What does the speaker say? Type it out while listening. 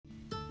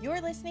You're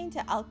listening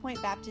to Elk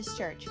Point Baptist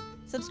Church.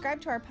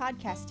 Subscribe to our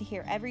podcast to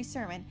hear every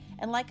sermon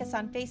and like us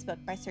on Facebook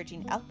by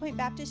searching Elk Point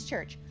Baptist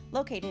Church,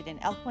 located in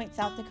Elk Point,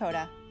 South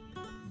Dakota.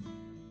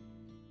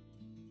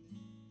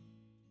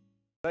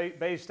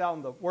 Based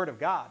on the Word of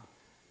God.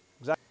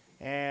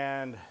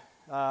 And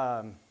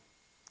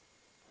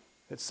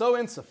it's so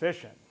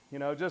insufficient. You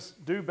know,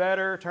 just do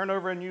better, turn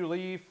over a new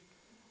leaf.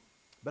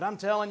 But I'm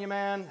telling you,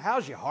 man,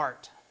 how's your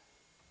heart?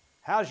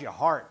 How's your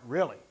heart,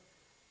 really?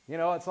 You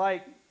know, it's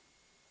like,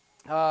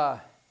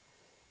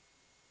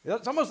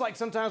 it's almost like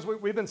sometimes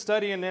we've been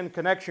studying in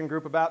Connection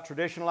Group about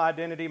traditional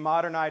identity,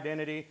 modern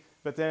identity,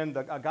 but then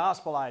a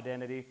gospel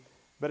identity.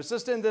 But it's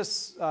just in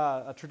this,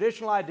 a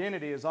traditional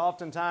identity is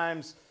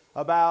oftentimes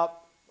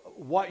about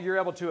what you're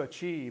able to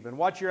achieve and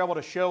what you're able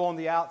to show on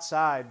the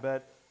outside.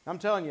 But I'm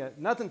telling you,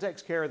 nothing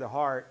takes care of the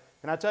heart.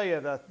 And I tell you,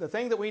 the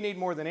thing that we need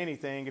more than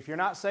anything, if you're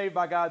not saved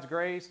by God's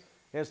grace,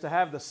 is to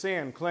have the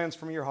sin cleansed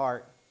from your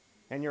heart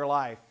and your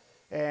life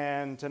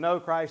and to know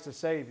Christ as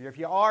Savior. If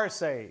you are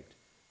saved,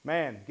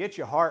 man, get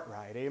your heart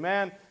right.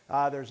 Amen?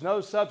 There's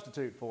no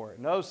substitute for it.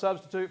 No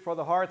substitute for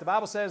the heart. The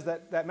Bible says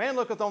that man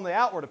looketh on the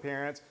outward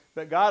appearance,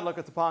 but God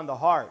looketh upon the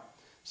heart.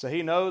 So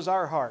He knows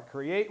our heart.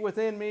 Create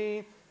within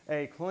me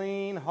a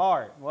clean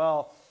heart.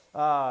 Well,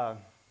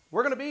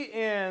 we're going to be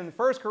in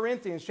 1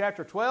 Corinthians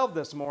chapter 12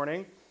 this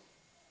morning,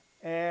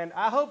 and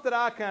I hope that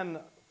I can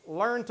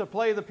learn to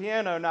play the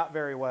piano not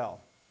very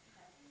well.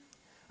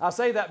 I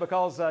say that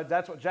because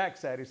that's what Jack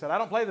said. He said, I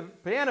don't play the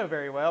piano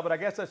very well, but I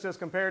guess that's just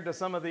compared to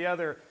some of the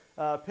other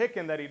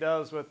picking that he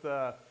does with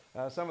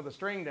some of the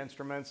stringed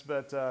instruments.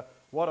 But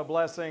what a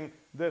blessing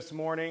this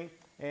morning.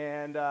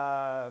 And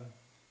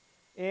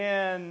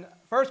in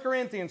 1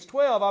 Corinthians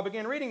 12, I'll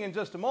begin reading in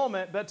just a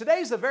moment, but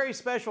today's a very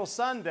special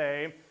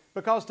Sunday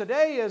because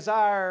today is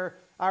our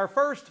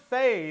first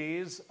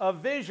phase of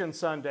Vision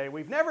Sunday.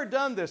 We've never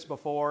done this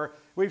before.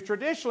 We've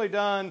traditionally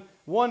done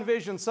one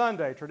Vision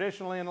Sunday,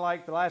 traditionally in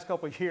like the last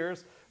couple of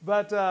years,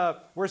 but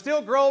we're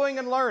still growing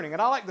and learning.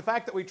 And I like the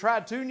fact that we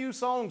tried 2 new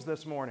songs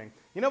this morning.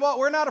 You know what?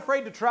 We're not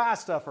afraid to try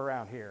stuff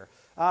around here.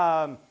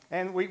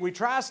 And we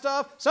try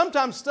stuff.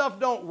 Sometimes stuff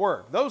don't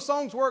work. Those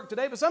songs work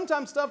today, but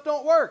sometimes stuff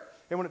don't work.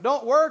 And when it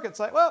don't work, it's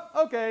like, well,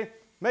 okay,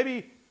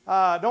 maybe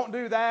don't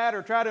do that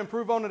or try to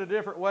improve on it a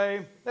different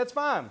way. That's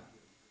fine.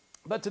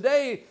 But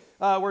today,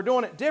 we're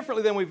doing it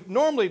differently than we've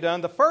normally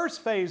done. The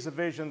first phase of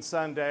Vision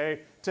Sunday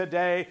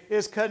today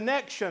is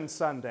Connection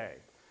Sunday.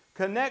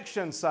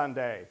 Connection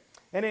Sunday.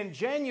 And in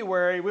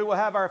January, we will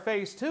have our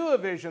phase 2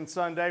 of Vision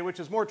Sunday, which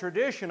is more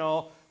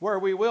traditional, where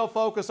we will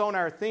focus on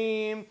our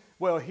theme.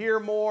 We'll hear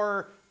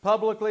more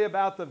publicly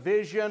about the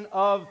vision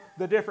of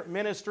the different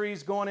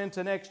ministries going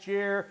into next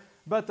year.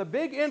 But the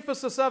big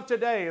emphasis of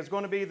today is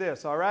going to be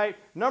this, all right?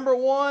 Number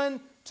 1,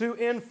 to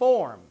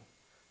inform.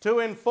 To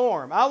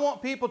inform. I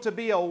want people to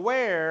be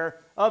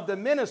aware of the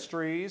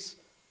ministries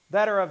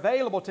that are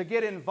available to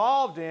get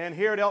involved in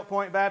here at Elk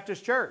Point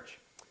Baptist Church.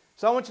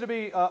 So I want you to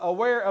be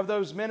aware of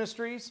those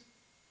ministries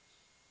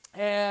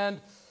and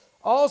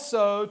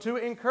also to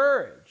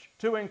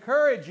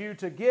encourage you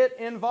to get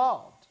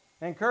involved.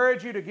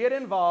 Encourage you to get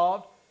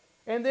involved.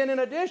 And then in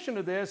addition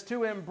to this,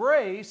 to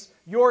embrace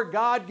your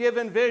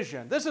God-given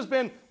vision. This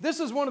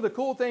is one of the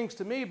cool things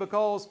to me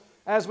because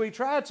as we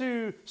try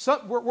to,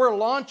 we're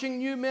launching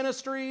new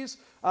ministries.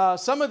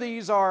 Some of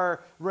these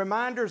are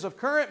reminders of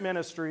current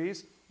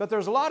ministries, but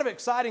there's a lot of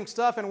exciting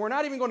stuff, and we're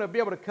not even going to be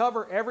able to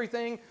cover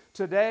everything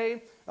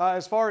today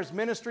as far as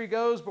ministry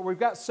goes, but we've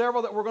got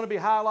several that we're going to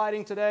be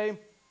highlighting today.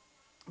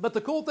 But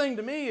the cool thing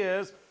to me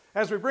is,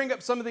 as we bring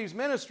up some of these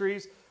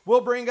ministries,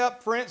 we'll bring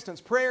up, for instance,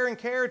 Prayer and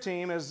Care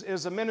Team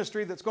is a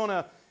ministry that's going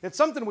to, it's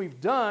something we've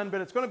done, but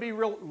it's going to be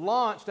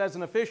launched as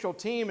an official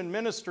team and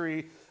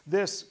ministry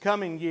this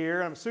coming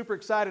year. I'm super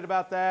excited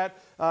about that.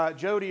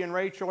 Jody and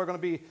Rachel are going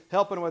to be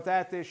helping with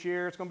that this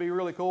year. It's going to be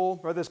really cool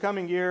for this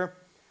coming year.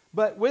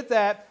 But with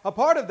that, a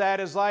part of that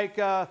is like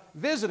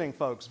visiting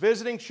folks,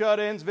 visiting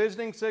shut-ins,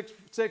 visiting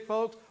sick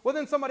folks. Well,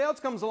 then somebody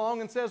else comes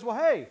along and says, well,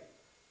 hey,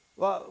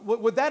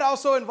 would that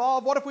also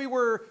involve, what if we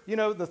were, you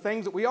know, the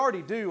things that we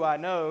already do, I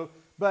know,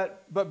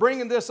 but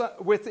bringing this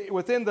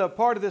within the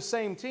part of this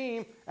same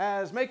team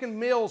as making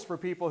meals for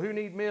people who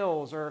need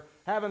meals or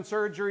having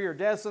surgery or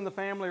deaths in the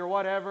family or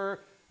whatever.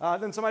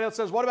 Then somebody else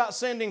says, what about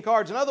sending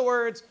cards? In other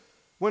words,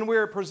 when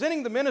we're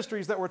presenting the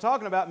ministries that we're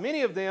talking about,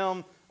 many of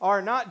them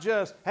are not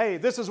just, hey,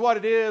 this is what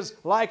it is,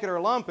 like it or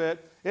lump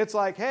it. It's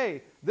like,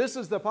 hey, this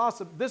is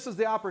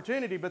the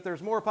opportunity, but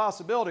there's more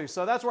possibilities.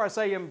 So that's where I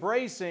say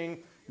embracing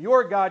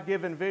your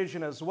God-given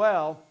vision as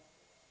well.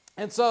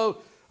 And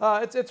so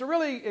it's a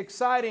really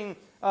exciting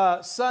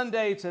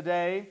Sunday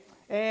today.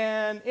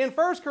 And in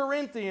 1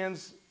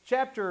 Corinthians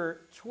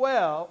chapter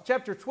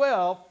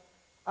 12,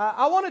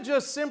 I want to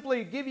just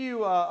simply give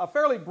you a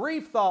fairly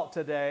brief thought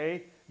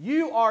today.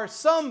 You are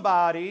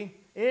somebody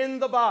in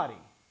the body.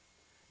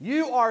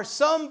 You are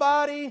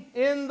somebody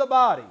in the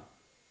body.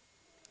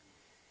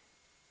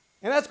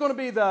 And that's going to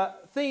be the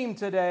theme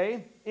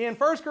today in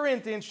 1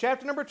 Corinthians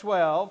chapter number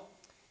 12.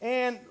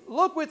 And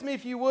look with me,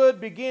 if you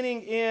would,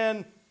 beginning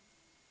in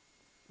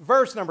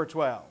verse number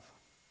 12.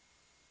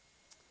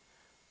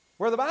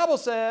 where the Bible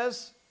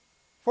says,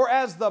 "For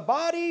as the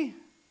body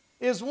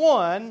is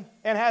one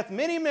and hath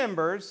many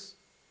members,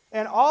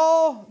 and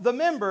all the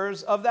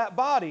members of that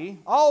body,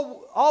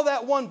 all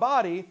that one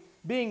body,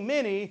 being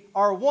many,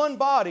 are one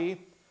body,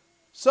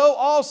 so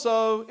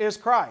also is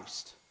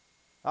Christ."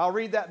 I'll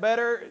read that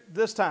better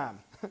this time.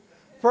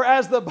 "For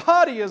as the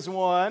body is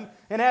one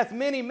and hath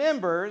many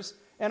members,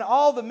 and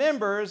all the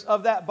members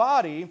of that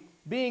body,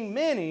 being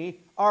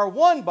many, are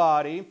one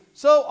body,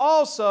 so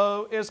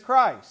also is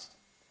Christ."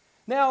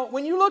 Now,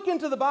 when you look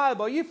into the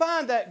Bible, you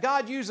find that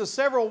God uses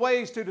several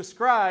ways to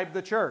describe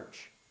the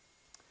church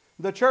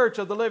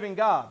of the living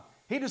God.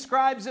 He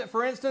describes it,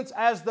 for instance,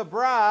 as the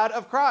bride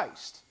of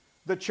Christ.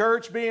 The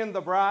church being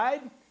the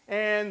bride,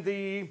 and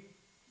the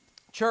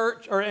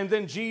church, and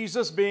then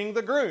Jesus being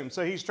the groom.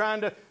 So he's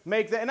trying to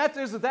make that, and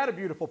isn't that a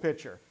beautiful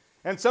picture?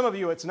 And some of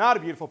you, it's not a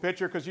beautiful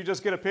picture because you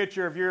just get a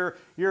picture of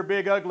your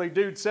big ugly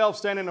dude self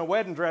standing in a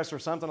wedding dress or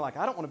something like,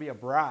 I don't want to be a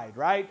bride,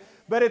 right?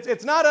 But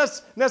it's not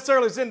us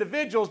necessarily as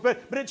individuals, but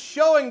it's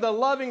showing the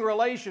loving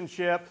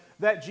relationship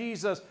that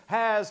Jesus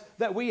has,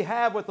 that we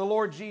have with the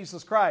Lord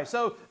Jesus Christ.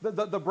 So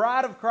the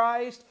bride of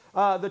Christ,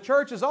 the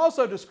church is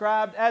also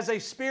described as a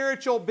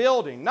spiritual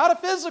building. Not a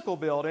physical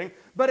building,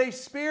 but a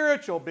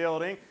spiritual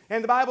building.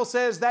 And the Bible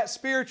says that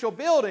spiritual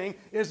building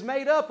is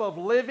made up of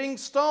living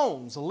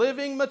stones,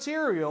 living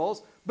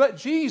materials, but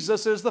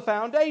Jesus is the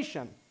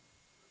foundation.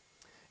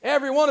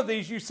 Every one of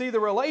these, you see the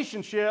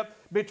relationship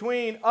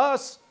between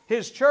us,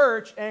 His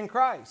church, and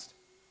Christ.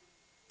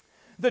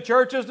 The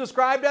church is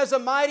described as a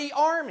mighty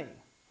army,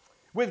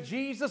 with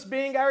Jesus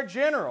being our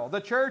general.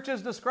 The church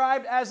is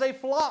described as a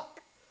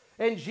flock,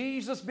 and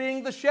Jesus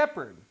being the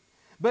shepherd.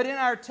 But in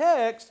our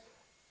text,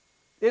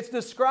 it's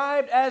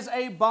described as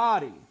a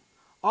body.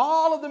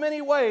 All of the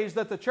many ways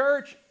that the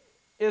church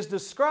is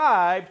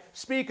described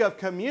speak of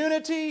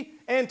community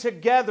and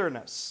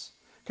togetherness.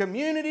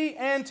 Community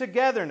and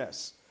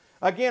togetherness.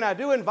 Again, I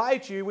do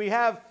invite you, we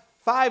have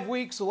 5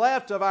 weeks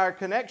left of our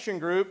connection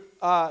group.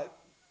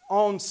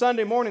 On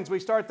Sunday mornings, we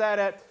start that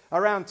at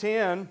around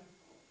 10.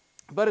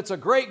 But it's a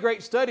great,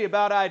 great study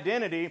about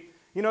identity.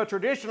 You know,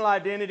 traditional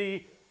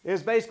identity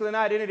is basically an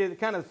identity that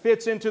kind of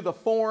fits into the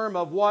form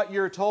of what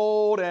you're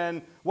told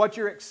and what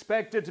you're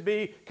expected to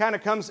be, kind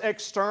of comes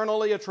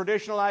externally, a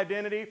traditional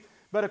identity.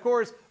 But of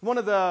course, one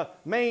of the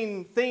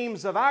main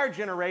themes of our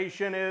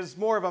generation is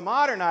more of a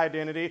modern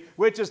identity,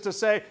 which is to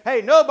say,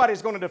 hey,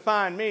 nobody's going to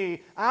define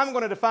me. I'm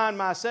going to define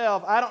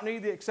myself. I don't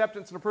need the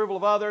acceptance and approval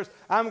of others.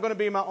 I'm going to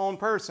be my own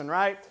person,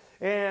 right?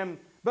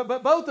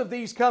 But both of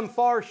these come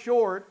far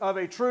short of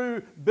a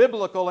true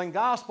biblical and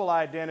gospel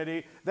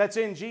identity that's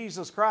in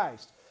Jesus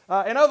Christ.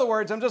 In other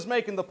words, I'm just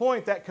making the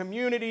point that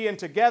community and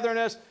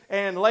togetherness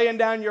and laying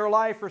down your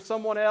life for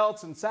someone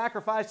else and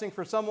sacrificing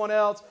for someone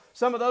else,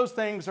 some of those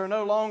things are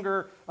no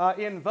longer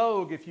in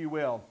vogue, if you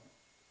will.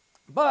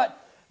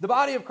 But the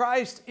body of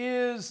Christ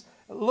is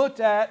looked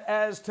at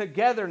as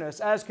togetherness,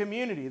 as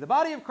community. The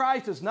body of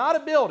Christ is not a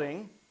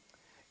building,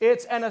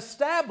 it's an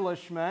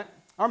establishment.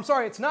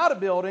 It's not a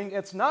building,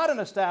 it's not an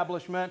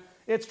establishment,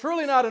 it's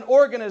truly not an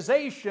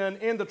organization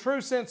in the true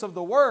sense of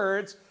the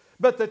words,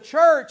 but the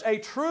church, a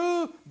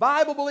true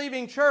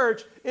Bible-believing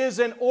church, is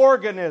an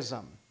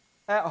organism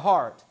at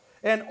heart.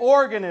 An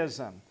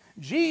organism.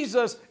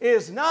 Jesus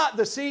is not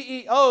the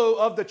CEO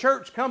of the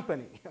church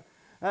company.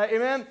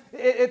 Amen?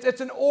 It's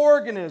an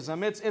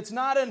organism. It's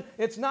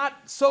not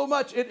so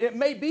much, it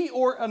may be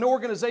an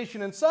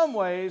organization in some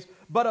ways,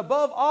 but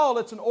above all,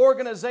 it's an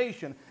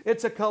organization.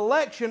 It's a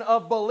collection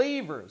of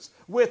believers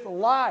with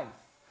life,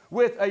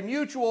 with a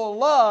mutual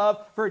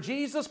love for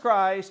Jesus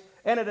Christ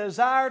and a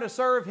desire to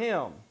serve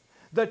Him.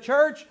 The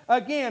church,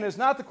 again, is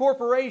not the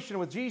corporation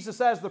with Jesus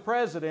as the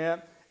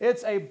president.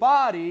 It's a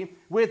body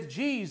with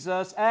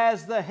Jesus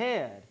as the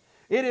head.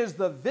 It is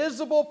the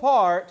visible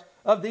part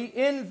of the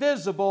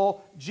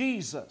invisible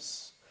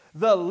Jesus.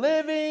 The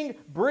living,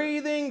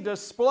 breathing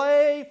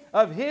display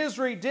of His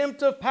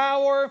redemptive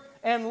power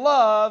and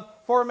love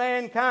for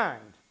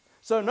mankind.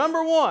 So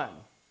number one,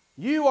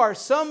 you are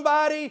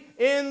somebody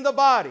in the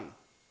body.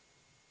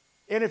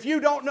 And if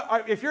you're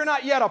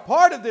not yet a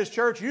part of this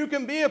church, you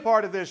can be a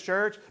part of this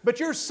church, but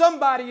you're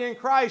somebody in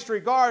Christ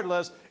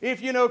regardless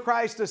if you know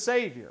Christ as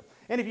Savior.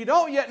 And if you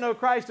don't yet know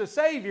Christ as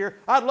Savior,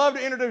 I'd love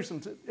to introduce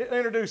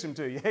Him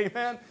to you,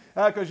 amen?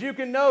 Because you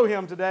can know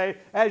Him today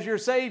as your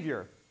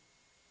Savior.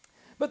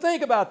 But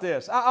think about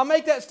this. I'll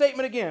make that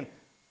statement again.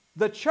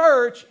 The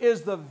church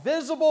is the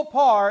visible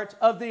part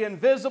of the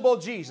invisible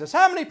Jesus.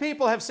 How many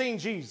people have seen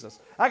Jesus?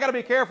 I got to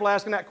be careful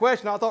asking that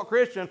question. I thought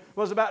Christian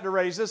was about to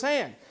raise his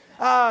hand.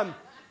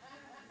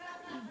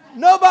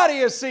 Nobody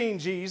has seen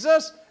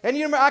Jesus. And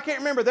you remember, I can't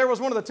remember, there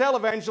was one of the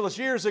televangelists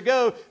years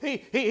ago.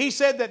 He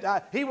said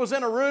that he was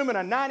in a room and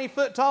a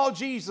 90-foot tall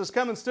Jesus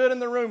come and stood in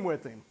the room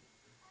with him.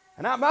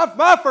 And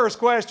my first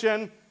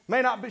question,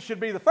 should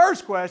be the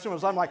first question,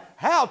 was I'm like,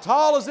 how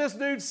tall is this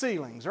dude's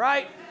ceilings,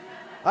 right?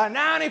 A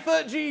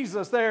 90-foot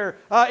Jesus there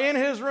in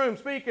his room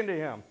speaking to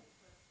him.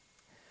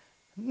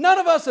 None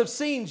of us have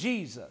seen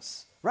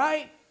Jesus,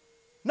 right?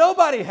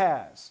 Nobody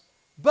has.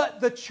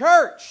 But the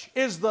church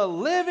is the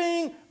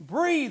living,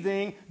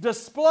 breathing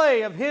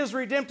display of His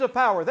redemptive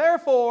power.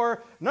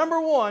 Therefore,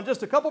 number one,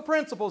 just a couple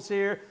principles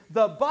here,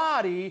 the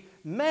body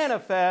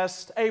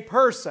manifests a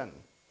person.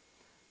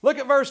 Look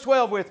at verse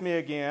 12 with me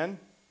again.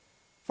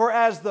 For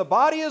as the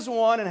body is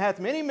one and hath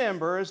many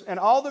members, and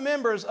all the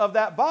members of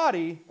that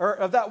body, or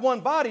of that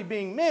one body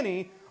being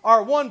many,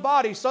 are one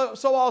body, so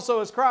also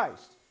is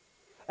Christ.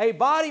 A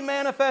body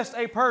manifests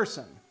a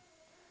person.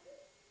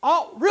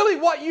 Really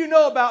what you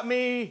know about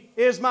me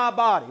is my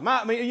body,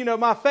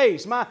 my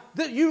face.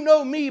 You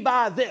know me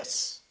by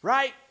this,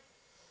 right?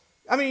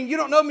 I mean, you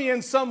don't know me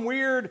in some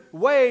weird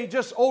way,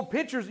 just old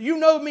pictures. You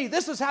know me.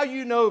 This is how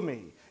you know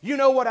me. You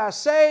know what I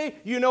say.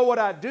 You know what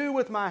I do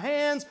with my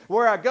hands,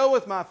 where I go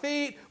with my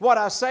feet, what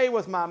I say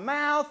with my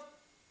mouth,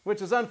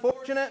 which is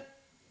unfortunate.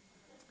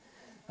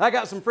 I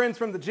got some friends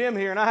from the gym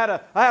here, and I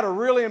had a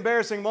really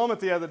embarrassing moment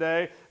the other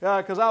day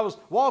because I was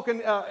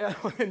walking,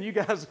 and you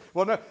guys,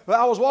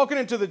 I was walking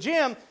into the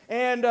gym,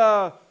 and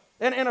a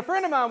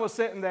friend of mine was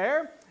sitting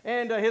there,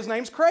 and his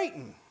name's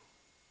Creighton.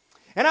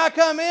 And I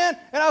come in,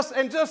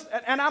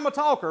 and I'm a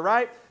talker,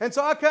 right? And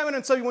so I come in,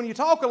 and so when you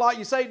talk a lot,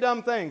 you say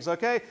dumb things,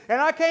 okay? And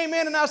I came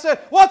in, and I said,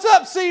 "What's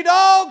up,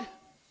 Sea-Dog?"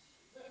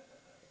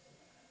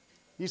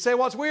 You say,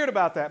 what's weird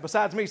about that,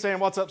 besides me saying,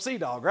 "What's up,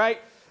 Sea-Dog," right?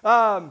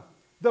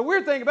 The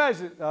weird thing about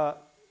it is,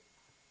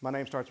 my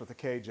name starts with a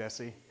K,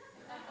 Jesse.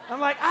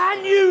 I'm like,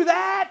 I knew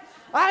that.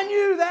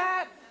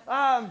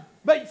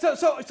 But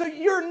so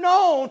you're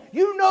known.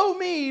 You know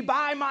me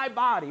by my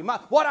body,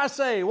 what I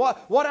say,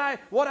 what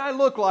I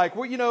look like,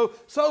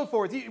 so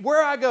forth.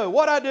 Where I go,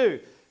 what I do.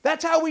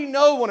 That's how we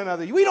know one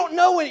another. We don't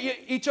know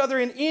each other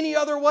in any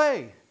other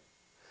way.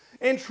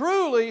 And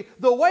truly,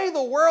 the way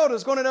the world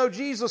is going to know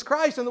Jesus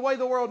Christ and the way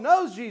the world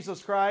knows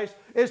Jesus Christ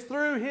is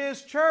through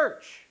His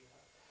church.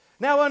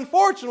 Now,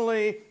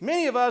 unfortunately,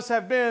 many of us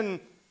have been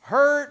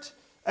hurt,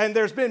 and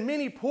there's been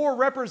many poor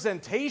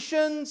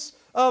representations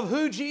of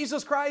who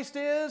Jesus Christ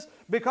is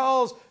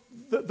because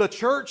the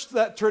church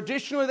that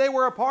traditionally they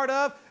were a part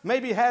of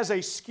maybe has a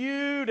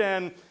skewed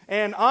and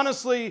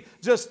honestly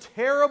just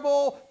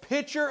terrible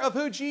picture of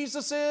who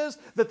Jesus is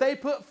that they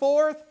put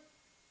forth.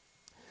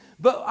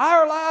 But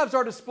our lives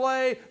are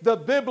display the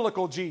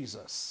biblical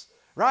Jesus,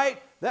 right?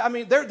 I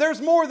mean,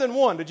 there's more than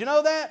one. Did you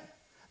know that?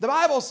 The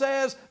Bible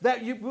says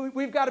that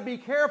we've got to be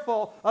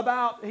careful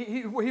about,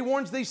 he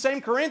warns these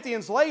same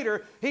Corinthians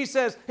later, he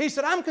said,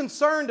 I'm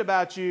concerned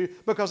about you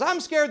because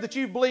I'm scared that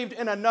you've believed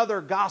in another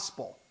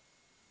gospel.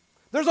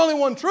 There's only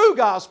one true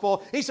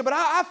gospel. He said, but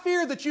I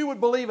fear that you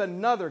would believe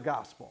another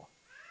gospel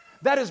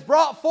that is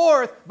brought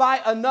forth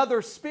by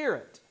another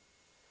spirit.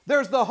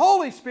 There's the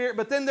Holy Spirit,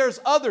 but then there's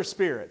other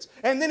spirits.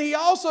 And then he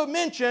also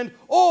mentioned,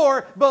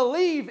 or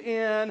believe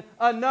in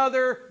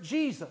another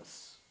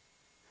Jesus.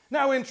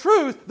 Now, in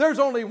truth, there's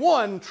only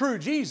one true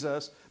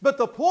Jesus, but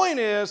the point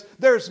is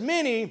there's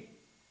many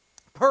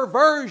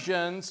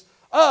perversions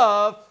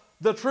of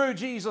the true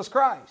Jesus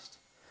Christ.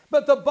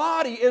 But the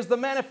body is the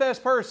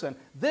manifest person.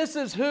 This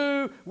is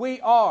who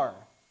we are.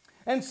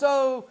 And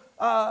so,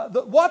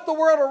 what the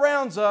world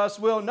around us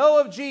will know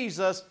of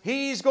Jesus,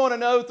 He's going to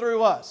know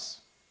through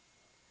us.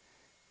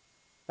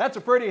 That's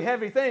a pretty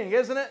heavy thing,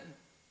 isn't it?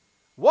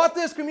 What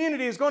this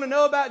community is going to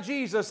know about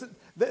Jesus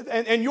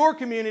and your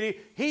community,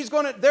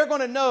 they're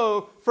going to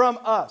know from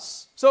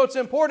us. So it's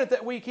important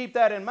that we keep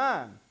that in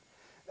mind.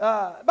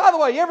 By the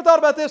way, you ever thought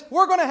about this?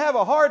 We're going to have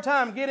a hard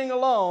time getting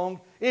along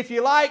if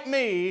you like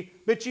me,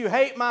 but you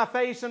hate my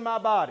face and my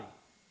body.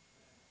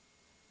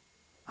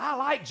 I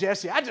like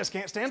Jesse. I just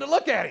can't stand to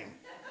look at him.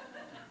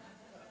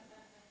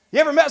 You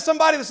ever met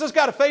somebody that's just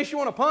got a face you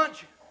want to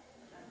punch?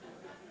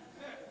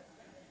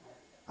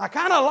 I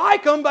kind of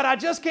like him, but I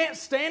just can't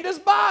stand his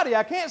body.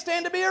 I can't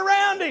stand to be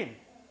around him.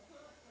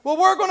 Well,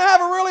 we're going to have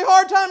a really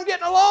hard time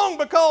getting along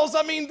because,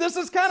 this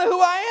is kind of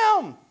who I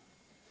am.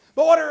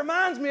 But what it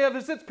reminds me of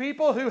is it's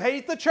people who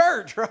hate the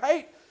church,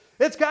 right?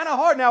 It's kind of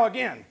hard. Now,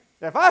 again,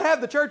 if I had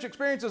the church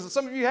experiences that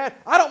some of you had,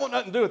 I don't want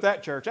nothing to do with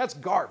that church. That's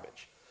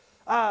garbage.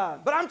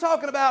 But I'm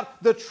talking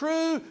about the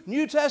true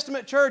New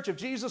Testament church of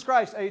Jesus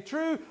Christ, a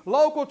true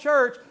local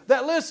church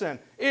that, listen,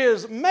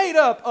 is made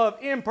up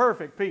of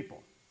imperfect people.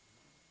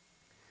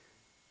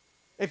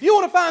 If you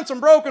want to find some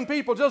broken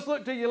people, just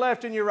look to your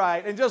left and your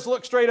right and just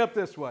look straight up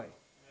this way.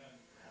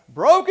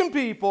 Broken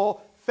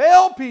people,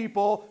 failed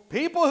people,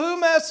 people who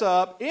mess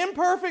up,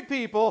 imperfect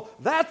people,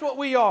 that's what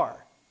we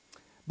are.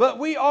 But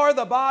we are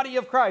the body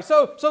of Christ.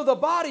 So the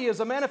body is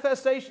a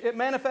manifestation, it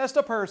manifests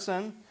a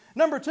person.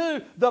 Number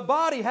two, the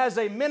body has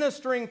a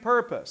ministering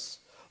purpose.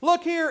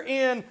 Look here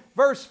in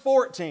verse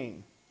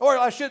 14. Or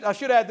I should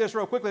add this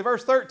real quickly.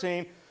 Verse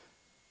 13.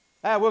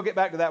 We'll get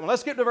back to that one.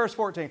 Let's skip to verse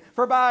 14.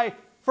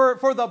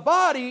 For the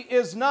body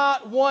is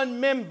not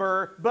one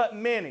member, but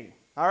many.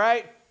 All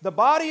right? The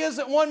body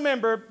isn't one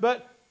member,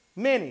 but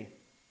many.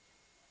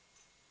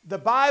 The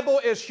Bible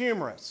is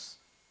humorous.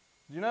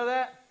 Did you know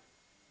that?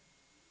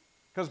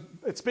 Because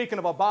it's speaking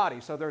of a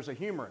body, so there's a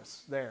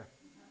humerus there.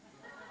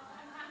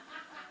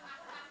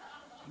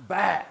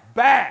 Bad.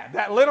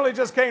 That literally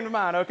just came to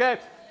mind, okay?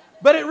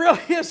 But it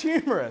really is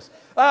humorous.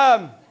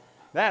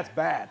 That's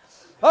bad.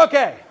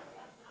 Okay.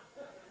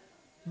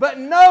 But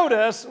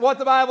notice what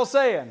the Bible's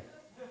saying.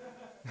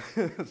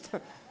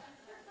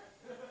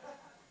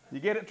 You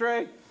get it,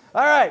 Trey?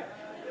 All right.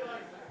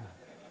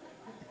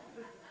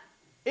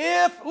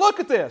 Look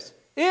at this.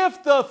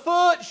 If the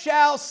foot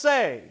shall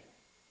say,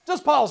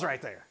 just pause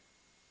right there.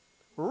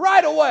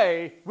 Right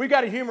away, we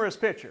got a humorous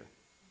picture.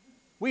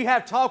 We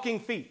have talking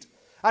feet.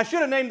 I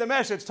should have named the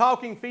message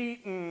talking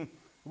feet and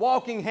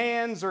walking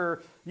hands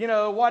or,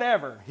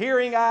 whatever.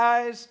 Hearing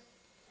eyes.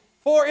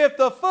 For if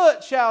the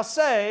foot shall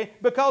say,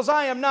 because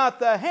I am not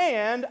the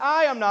hand,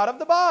 I am not of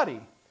the body,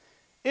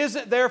 is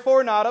it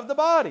therefore not of the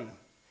body?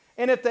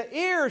 And if the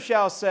ear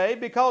shall say,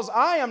 because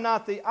I am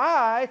not the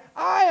eye,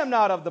 I am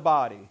not of the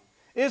body,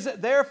 is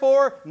it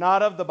therefore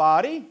not of the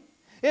body?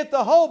 If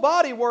the whole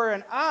body were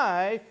an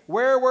eye,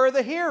 where were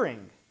the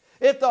hearing?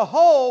 If the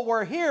whole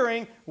were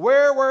hearing,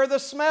 where were the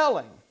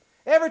smelling?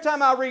 Every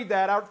time I read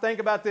that, I think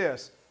about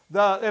this.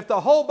 If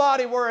the whole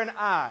body were an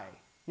eye,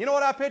 you know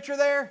what I picture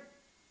there?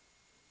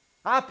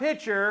 I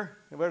picture,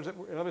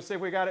 let me see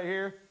if we got it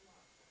here.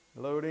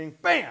 Loading.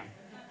 Bam!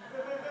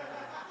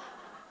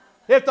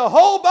 If the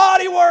whole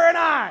body were an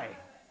eye,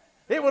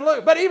 it would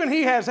look, but even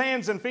he has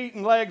hands and feet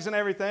and legs and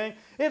everything.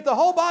 If the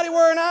whole body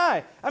were an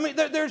eye, I mean,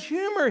 there's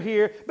humor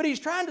here, but he's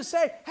trying to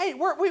say, hey,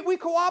 we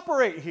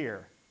cooperate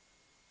here.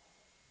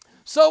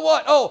 So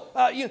what?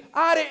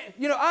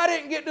 I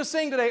didn't get to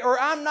sing today, or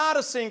I'm not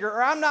a singer,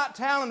 or I'm not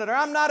talented, or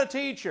I'm not a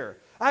teacher.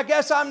 I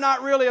guess I'm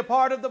not really a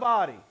part of the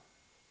body.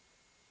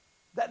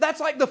 That's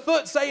like the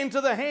foot saying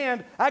to the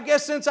hand, I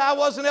guess since I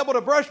wasn't able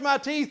to brush my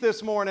teeth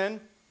this morning,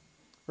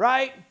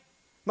 right?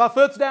 My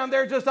foot's down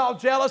there just all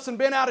jealous and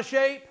bent out of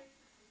shape.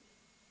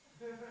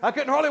 I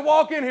couldn't hardly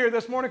walk in here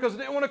this morning because I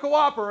didn't want to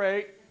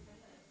cooperate.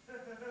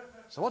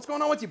 So what's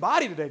going on with your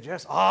body today,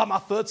 Jess? My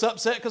foot's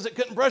upset because it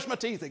couldn't brush my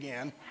teeth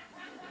again.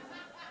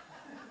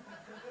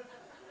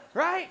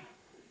 Right?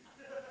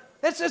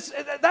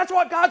 That's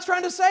what God's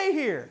trying to say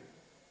here.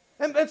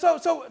 And so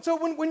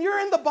when you're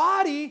in the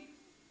body,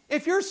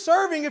 if you're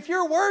serving, if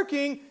you're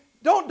working,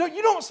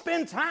 you don't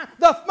spend time.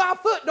 My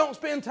foot don't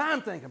spend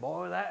time thinking,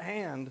 boy, that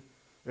hand.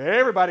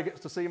 Everybody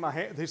gets to see my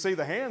hand. They see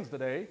the hands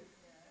today.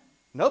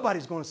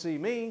 Nobody's going to see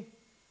me.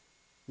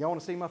 Y'all want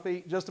to see my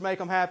feet just to make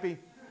them happy?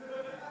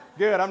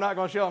 Good. I'm not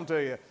going to show them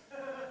to you.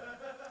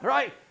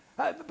 Right?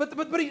 But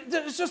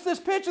it's just this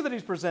picture that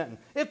he's presenting.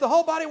 If the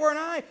whole body were an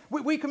eye,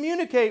 we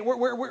communicate.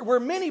 We're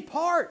many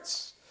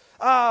parts.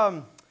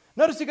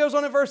 Notice he goes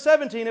on in verse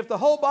 17. If the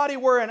whole body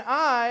were an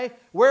eye,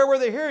 where were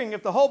the hearing?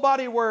 If the whole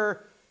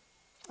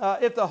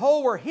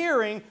were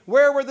hearing,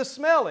 where were the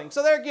smelling?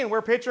 So there again,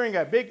 we're picturing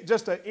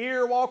just an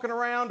ear walking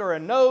around or a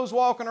nose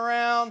walking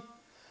around.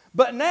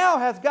 But now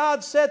hath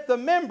God set the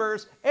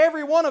members,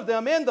 every one of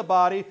them in the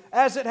body,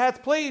 as it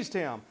hath pleased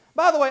him.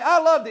 By the way, I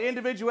love the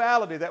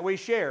individuality that we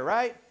share,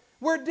 right?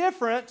 We're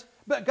different,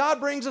 but God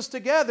brings us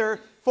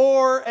together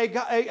for a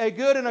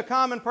good and a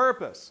common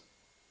purpose.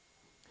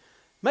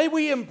 May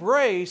we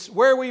embrace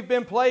where we've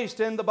been placed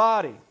in the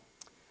body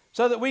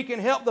so that we can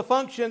help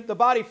the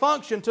body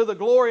function to the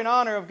glory and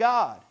honor of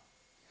God.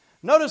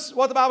 Notice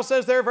what the Bible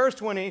says there, verse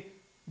 20.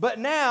 But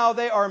now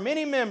they are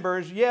many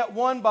members, yet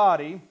one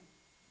body.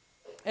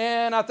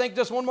 And I think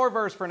just one more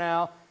verse for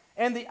now.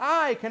 And the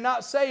eye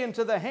cannot say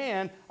unto the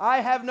hand, I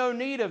have no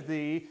need of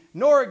thee,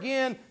 nor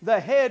again the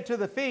head to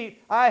the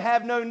feet, I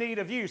have no need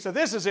of you. So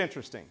this is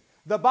interesting.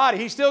 The body,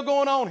 he's still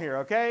going on here,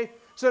 okay?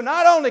 So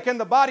not only can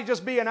the body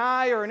just be an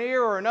eye or an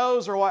ear or a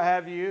nose or what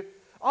have you,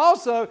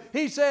 also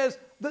he says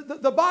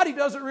the body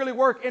doesn't really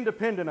work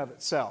independent of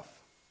itself,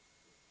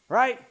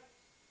 right?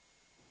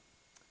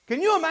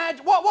 Can you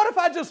imagine, what if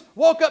I just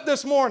woke up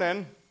this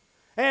morning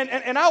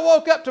and I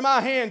woke up to my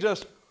hand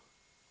just,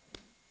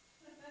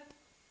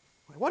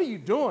 what are you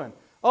doing?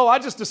 Oh, I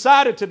just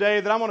decided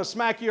today that I'm going to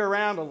smack you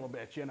around a little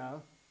bit,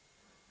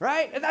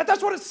 Right? And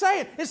that's what it's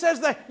saying. It says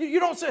that you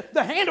don't say,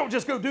 the hand don't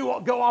just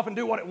go off and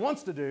do what it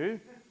wants to do.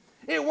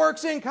 It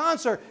works in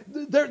concert.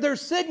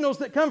 There's signals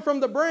that come from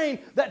the brain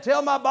that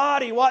tell my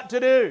body what to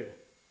do.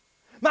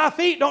 My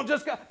feet don't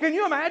just go. Can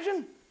you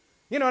imagine?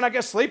 And I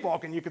guess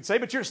sleepwalking you could say,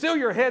 but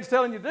your head's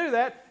telling you to do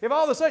that. If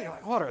all of a sudden you're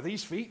like, what are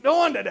these feet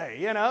doing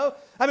today?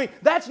 I mean,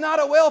 that's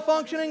not a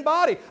well-functioning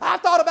body. I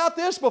thought about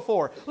this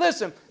before.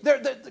 Listen,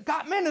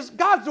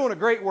 God's doing a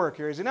great work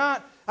here, is he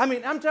not? I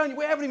mean, I'm telling you,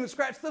 we haven't even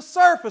scratched the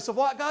surface of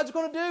what God's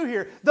going to do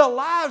here. The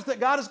lives that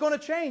God is going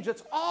to change.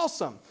 It's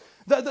awesome.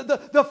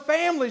 The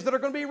families that are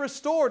going to be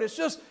restored. It's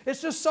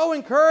just so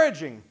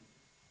encouraging.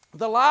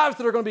 The lives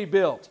that are going to be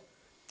built.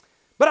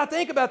 But I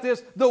think about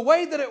this, the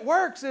way that it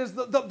works is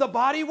the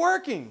body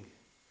working.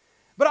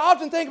 But I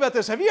often think about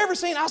this. Have you ever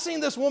I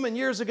seen this woman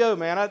years ago,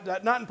 man.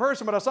 Not in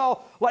person, but I saw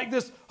like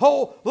this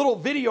whole little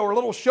video or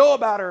little show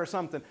about her or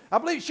something. I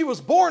believe she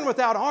was born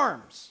without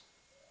arms.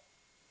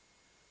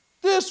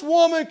 This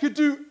woman could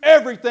do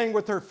everything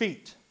with her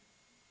feet.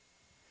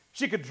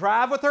 She could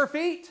drive with her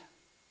feet.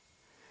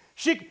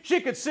 She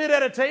could sit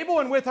at a table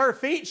and with her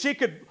feet she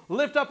could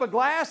lift up a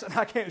glass. And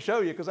I can't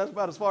show you because that's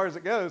about as far as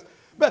it goes.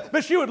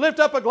 But she would lift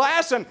up a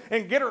glass and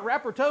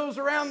wrap her toes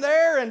around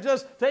there and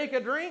just take a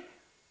drink.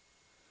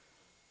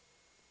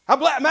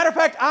 Matter of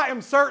fact, I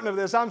am certain of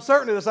this. I'm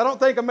certain of this. I don't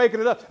think I'm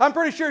making it up. I'm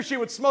pretty sure she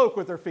would smoke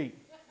with her feet.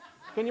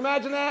 Can you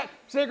imagine that?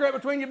 Cigarette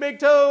between your big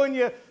toe and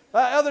your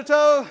other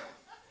toe.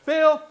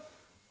 Phil,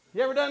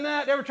 you ever done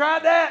that? You ever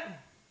tried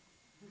that?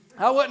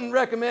 I wouldn't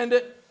recommend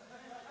it.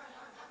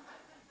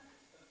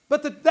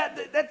 But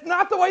that's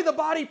not the way the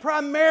body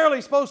primarily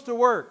is supposed to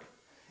work.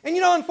 And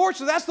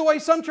unfortunately, that's the way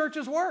some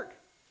churches work.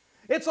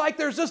 It's like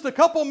there's just a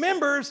couple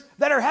members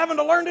that are having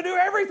to learn to do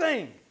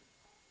everything.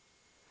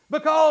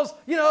 Because,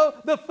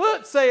 the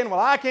foot's saying, well,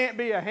 I can't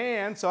be a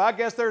hand, so I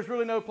guess there's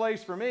really no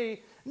place for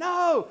me.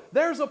 No,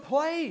 there's a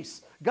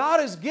place. God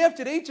has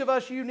gifted each of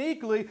us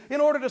uniquely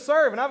in order to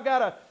serve. And I've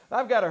got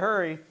to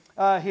hurry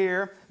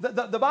here.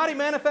 The body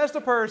manifests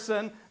a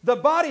person. The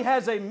body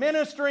has a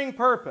ministering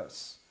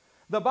purpose.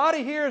 The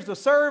body here is to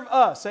serve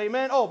us.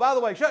 Amen. Oh, by the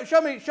way,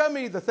 show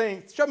me the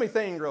thing. Show me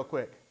thing real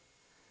quick.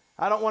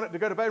 I don't want it to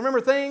go to bed. Remember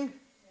thing?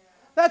 Yeah.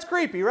 That's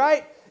creepy,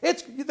 right?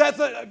 That's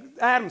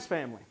Adam's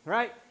family,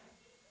 right?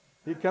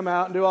 He'd come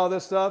out and do all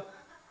this stuff.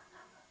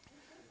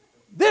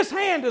 This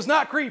hand is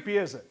not creepy,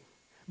 is it?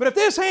 But if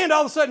this hand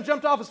all of a sudden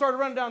jumped off and started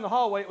running down the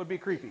hallway, it would be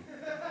creepy.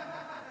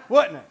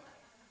 Wouldn't it?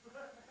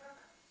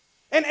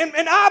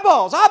 And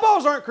eyeballs.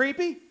 Eyeballs aren't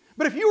creepy.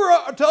 But if you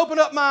were to open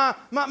up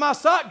my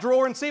sock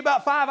drawer and see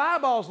about 5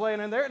 eyeballs laying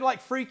in there, it'd like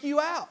freak you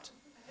out.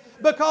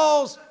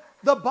 Because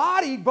the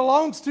body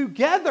belongs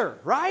together,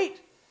 right?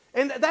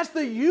 And that's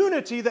the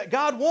unity that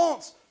God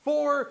wants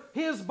for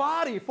His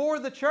body, for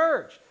the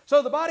church.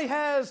 So the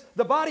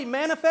body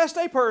manifests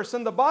a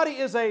person. The body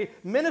has a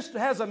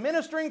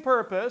ministering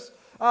purpose.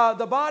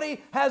 The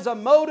body has a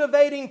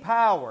motivating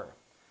power.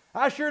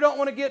 I sure don't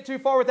want to get too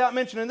far without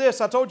mentioning this.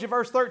 I told you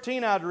verse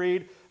 13 I'd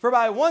read. For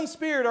by one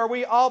Spirit are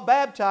we all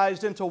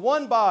baptized into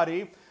one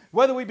body,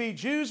 whether we be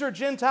Jews or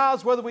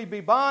Gentiles, whether we be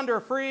bond or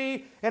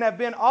free, and have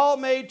been all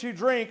made to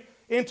drink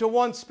into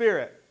one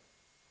Spirit.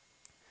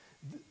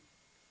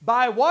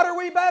 By what are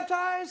we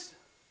baptized?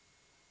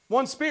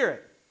 One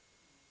Spirit.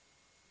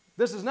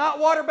 This is not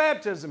water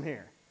baptism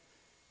here.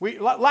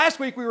 Last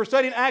week we were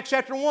studying Acts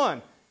chapter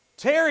 1.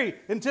 Tarry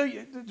until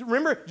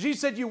remember,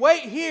 Jesus said you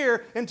wait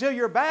here until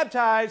you're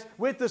baptized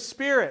with the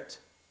Spirit.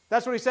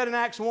 That's what He said in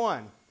Acts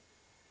 1.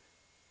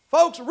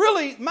 Folks,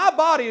 really, my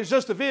body is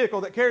just a vehicle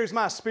that carries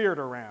my spirit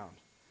around.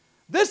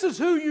 This is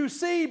who you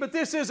see, but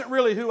this isn't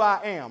really who I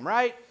am,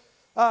 right?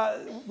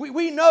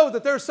 We know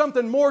that there's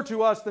something more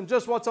to us than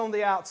just what's on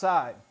the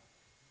outside.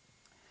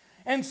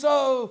 And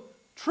so,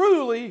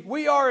 truly,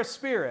 we are a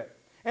spirit.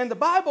 And the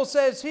Bible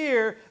says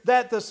here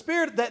that the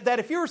Spirit, that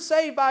if you're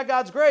saved by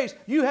God's grace,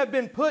 you have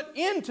been put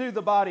into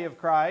the body of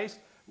Christ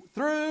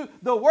through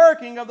the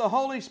working of the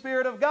Holy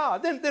Spirit of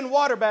God. Then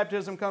water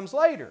baptism comes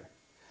later.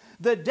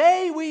 The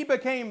day we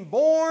became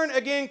born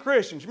again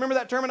Christians, remember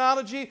that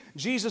terminology?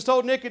 Jesus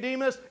told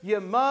Nicodemus, you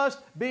must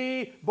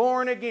be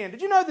born again.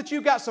 Did you know that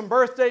you got some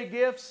birthday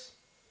gifts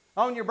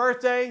on your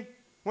birthday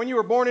when you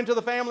were born into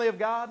the family of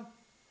God?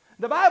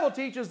 The Bible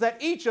teaches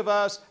that each of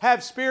us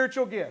have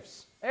spiritual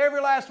gifts.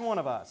 Every last one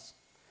of us.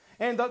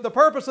 And the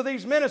purpose of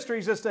these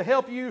ministries is to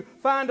help you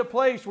find a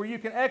place where you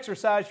can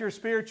exercise your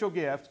spiritual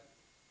gift.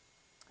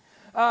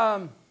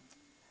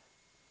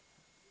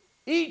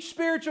 Each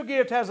spiritual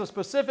gift has a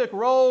specific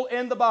role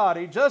in the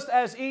body, just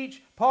as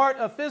each part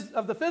of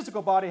the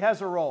physical body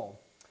has a role.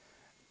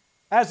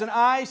 As an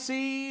eye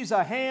sees,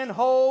 a hand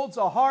holds,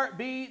 a heart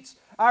beats,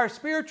 our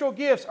spiritual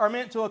gifts are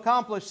meant to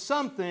accomplish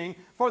something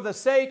for the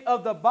sake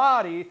of the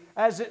body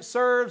as it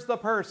serves the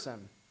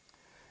person.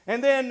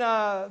 And then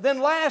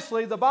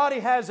lastly, the body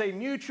has a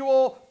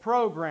mutual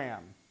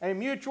program,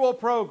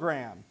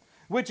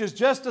 which is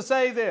just to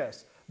say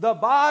this. The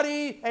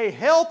body, a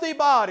healthy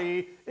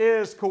body,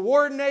 is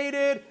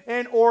coordinated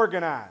and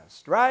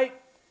organized, right?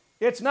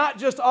 It's not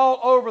just all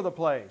over the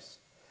place.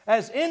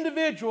 As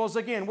individuals,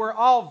 again, we're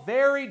all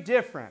very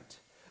different.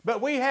 But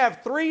we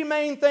have 3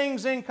 main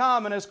things in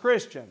common as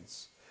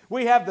Christians.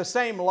 We have the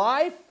same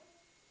life,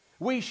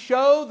 we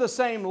show the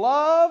same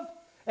love,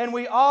 and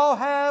we all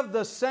have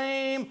the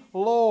same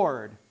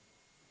Lord.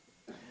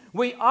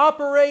 We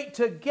operate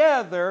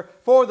together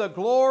for the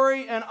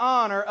glory and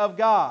honor of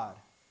God.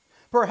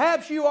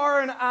 Perhaps you are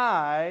an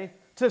eye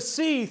to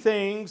see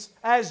things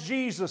as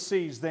Jesus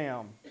sees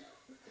them.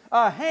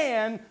 A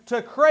hand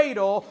to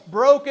cradle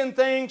broken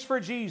things for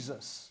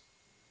Jesus.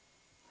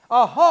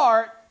 A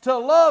heart to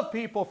love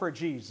people for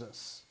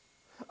Jesus.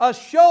 A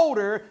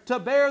shoulder to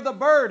bear the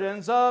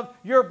burdens of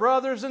your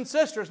brothers and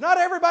sisters. Not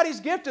everybody's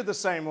gifted the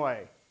same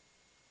way.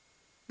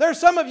 There's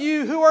some of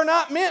you who are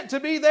not meant to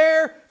be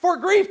there for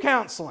grief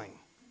counseling.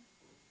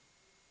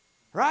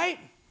 Right?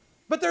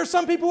 But there's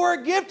some people who are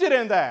gifted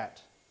in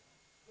that.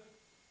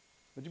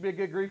 Would you be a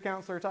good grief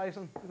counselor,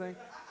 Tyson, you think?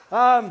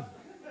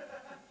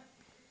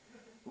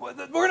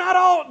 We're not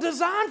all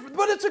designed for,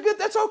 but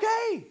that's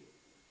okay.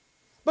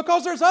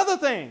 Because there's other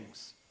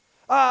things.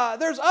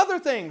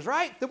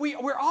 Right? That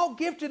we're all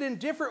gifted in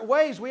different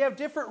ways. We have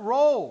different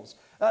roles.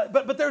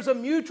 but there's a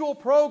mutual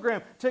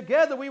program.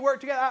 Together we work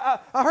together.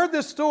 I heard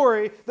this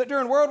story that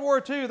during World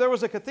War II there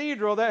was a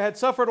cathedral that had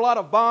suffered a lot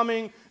of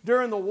bombing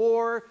during the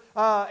war,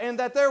 and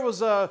that there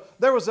was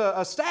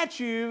a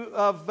statue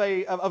of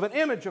an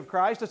image of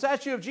Christ, a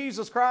statue of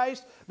Jesus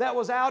Christ that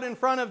was out in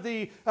front of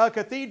the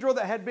cathedral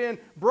that had been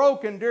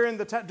broken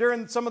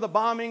during some of the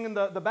bombing and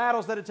the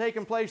battles that had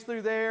taken place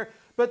through there.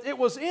 But it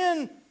was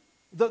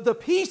the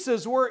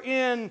pieces were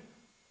in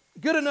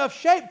good enough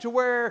shape to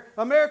where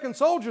American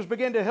soldiers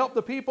began to help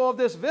the people of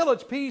this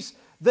village piece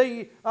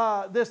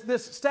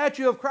this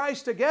statue of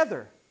Christ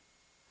together.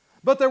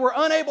 But they were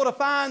unable to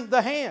find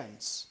the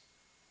hands.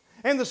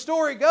 And the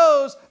story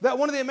goes that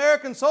one of the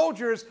American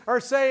soldiers are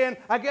saying,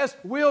 I guess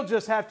we'll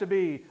just have to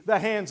be the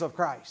hands of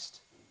Christ.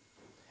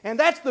 And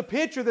that's the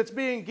picture that's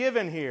being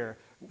given here.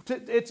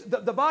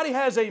 The body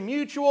has a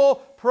mutual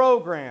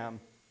program.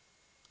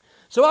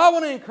 So I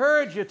want to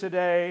encourage you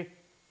today.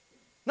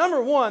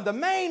 Number one, the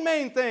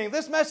main thing,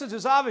 this message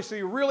is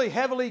obviously really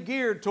heavily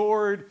geared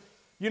toward,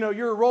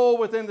 your role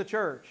within the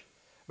church.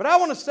 But I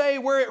want to say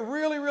where it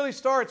really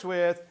starts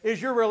with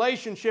is your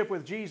relationship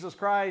with Jesus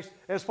Christ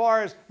as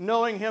far as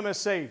knowing Him as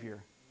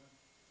Savior.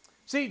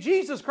 See,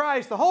 Jesus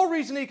Christ, the whole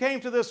reason He came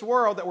to this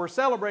world that we're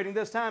celebrating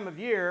this time of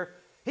year,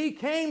 He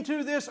came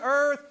to this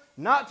earth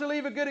not to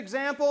leave a good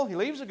example. He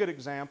leaves a good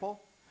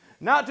example.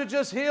 Not to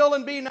just heal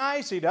and be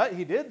nice. He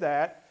did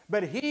that.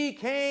 But He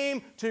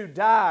came to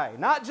die.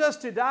 Not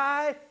just to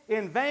die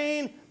in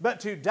vain,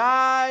 but to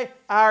die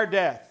our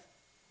death.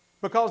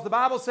 Because the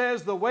Bible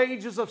says the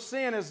wages of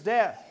sin is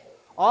death.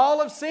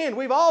 All have sinned.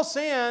 We've all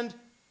sinned.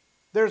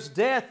 There's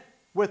death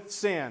with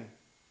sin.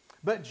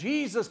 But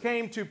Jesus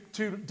came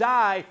to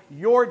die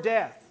your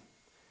death.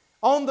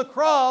 On the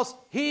cross,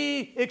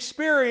 He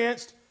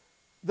experienced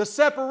the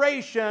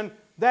separation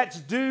that's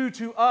due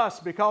to us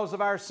because of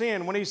our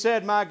sin. When He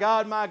said, my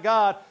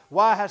God,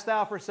 why hast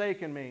Thou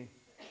forsaken me?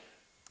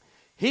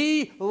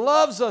 He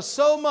loves us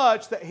so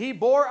much that He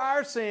bore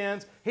our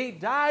sins, He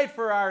died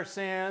for our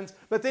sins,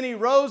 but then He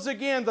rose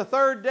again the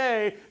third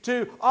day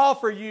to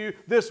offer you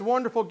this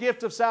wonderful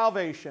gift of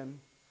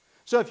salvation.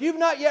 So if you've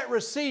not yet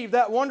received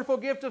that wonderful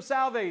gift of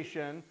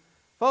salvation,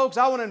 folks,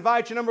 I want to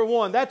invite you, number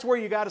one, that's where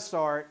you got to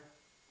start.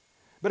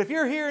 But if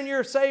you're here and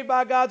you're saved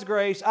by God's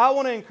grace, I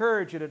want to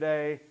encourage you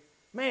today,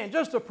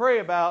 just to pray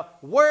about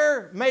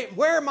where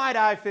might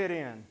I fit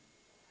in?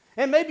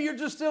 And maybe you're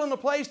just still in the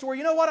place to where,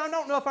 I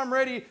don't know if I'm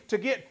ready to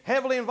get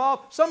heavily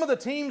involved. Some of the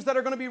teams that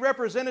are going to be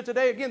represented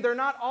today, again, they're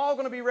not all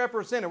going to be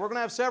represented. We're going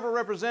to have several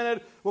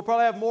represented. We'll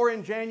probably have more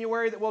in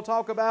January that we'll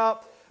talk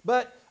about.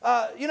 But,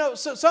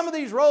 so some of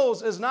these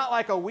roles is not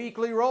like a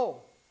weekly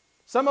role.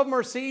 Some of them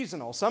are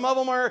seasonal. Some of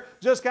them are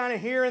just kind of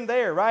here and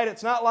there, right?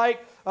 It's not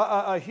like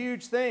a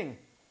huge thing.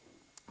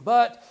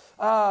 But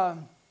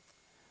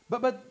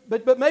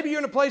maybe you're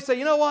in a place to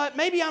say,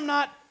 maybe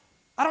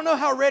I don't know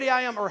how ready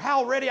I am or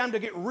how ready I am to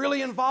get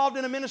really involved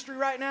in a ministry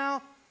right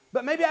now,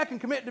 but maybe I can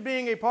commit to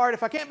being a part.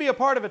 If I can't be a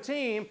part of a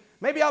team,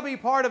 maybe I'll be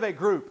part of a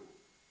group.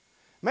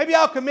 Maybe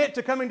I'll commit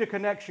to coming to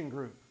Connection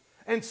Group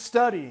and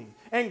studying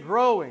and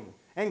growing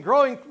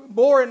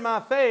more in my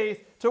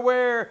faith to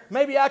where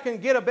maybe I can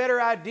get a better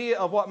idea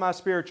of what my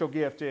spiritual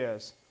gift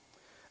is.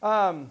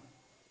 Viktor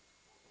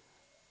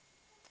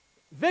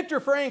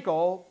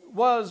Frankl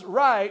was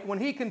right when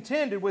he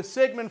contended with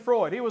Sigmund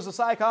Freud. He was a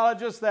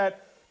psychologist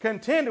that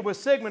contended with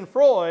Sigmund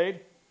Freud,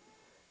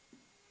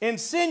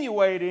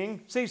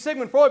 insinuating,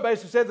 Sigmund Freud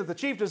basically said that the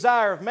chief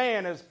desire of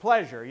man is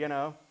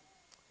pleasure,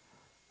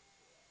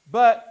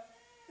 But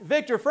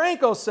Viktor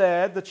Frankl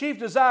said the chief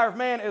desire of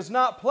man is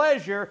not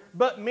pleasure,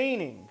 but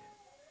meaning.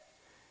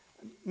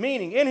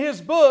 Meaning. In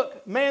his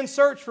book, Man's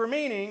Search for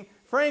Meaning,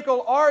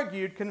 Frankl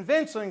argued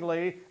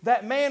convincingly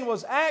that man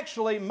was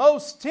actually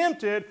most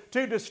tempted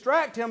to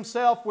distract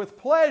himself with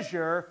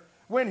pleasure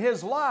when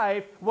his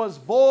life was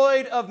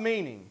void of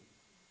meaning.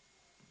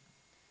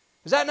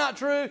 Is that not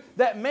true?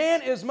 That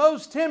man is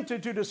most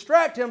tempted to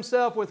distract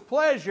himself with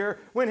pleasure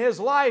when his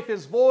life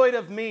is void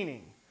of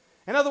meaning.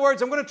 In other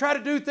words, I'm going to try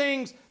to do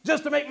things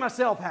just to make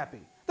myself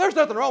happy. There's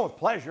nothing wrong with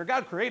pleasure.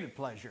 God created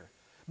pleasure.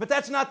 But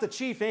that's not the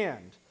chief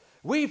end.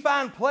 We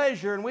find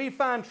pleasure and we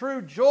find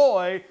true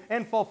joy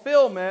and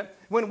fulfillment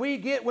when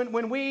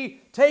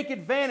we take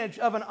advantage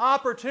of an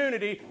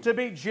opportunity to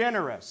be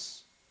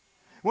generous.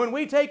 When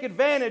we take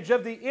advantage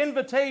of the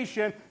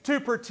invitation to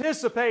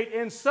participate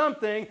in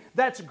something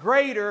that's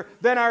greater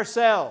than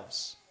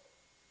ourselves.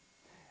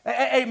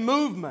 A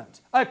movement,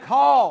 a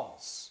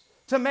cause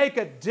to make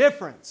a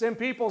difference in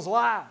people's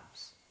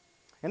lives.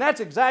 And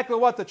that's exactly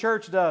what the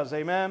church does,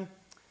 amen?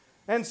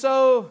 And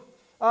so,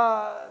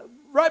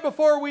 right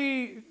before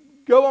we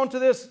go on to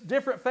this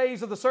different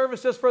phase of the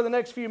service, just for the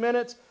next few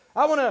minutes,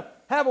 I want to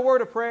have a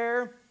word of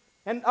prayer.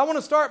 And I want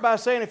to start by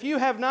saying, if you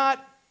have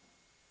not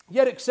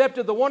yet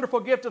accepted the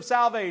wonderful gift of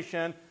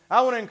salvation,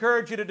 I want to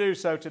encourage you to do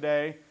so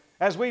today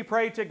as we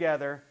pray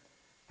together.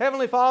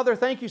 Heavenly Father,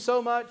 thank you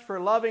so much for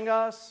loving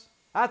us.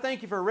 I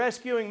thank you for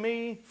rescuing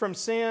me from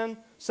sin,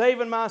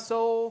 saving my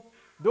soul,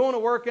 doing a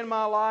work in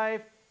my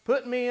life,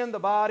 putting me in the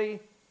body,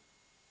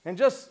 and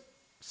just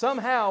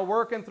somehow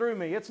working through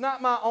me. It's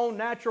not my own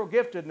natural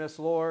giftedness,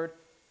 Lord.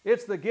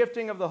 It's the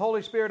gifting of the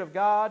Holy Spirit of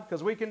God,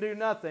 because we can do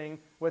nothing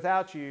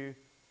without you.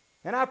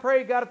 And I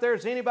pray, God, if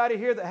there's anybody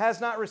here that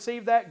has not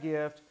received that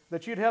gift,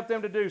 that you'd help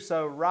them to do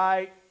so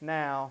right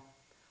now.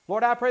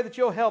 Lord, I pray that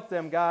you'll help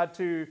them, God,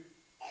 to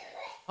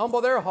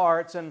humble their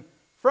hearts, and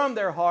from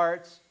their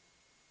hearts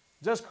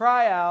just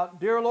cry out,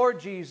 "Dear Lord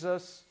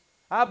Jesus,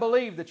 I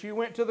believe that you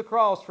went to the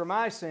cross for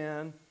my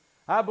sin.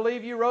 I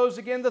believe you rose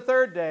again the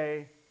third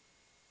day.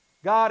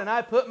 God, and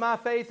I put my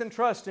faith and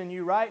trust in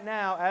you right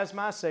now as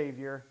my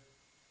Savior."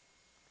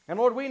 And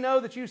Lord, we know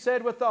that you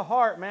said with the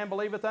heart man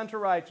believeth unto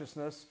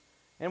righteousness,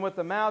 and with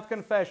the mouth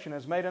confession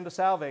is made unto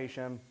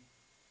salvation.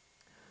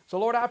 So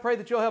Lord, I pray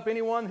that you'll help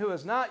anyone who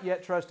has not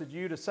yet trusted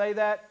you to say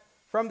that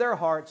from their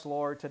hearts,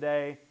 Lord,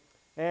 today.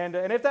 And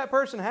if that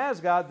person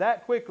has, God,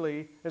 that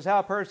quickly is how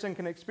a person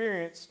can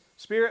experience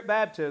Spirit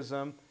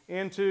baptism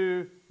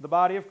into the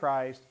body of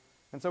Christ.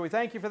 And so we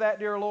thank you for that,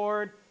 dear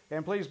Lord,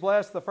 and please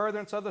bless the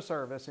furtherance of the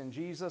service in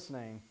Jesus'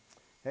 name.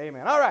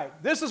 Amen. All right,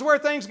 this is where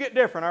things get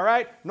different, all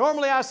right?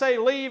 Normally I say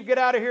leave, get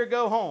out of here,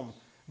 go home.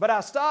 But I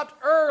stopped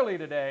early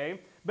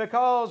today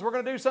because we're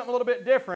going to do something a little bit different.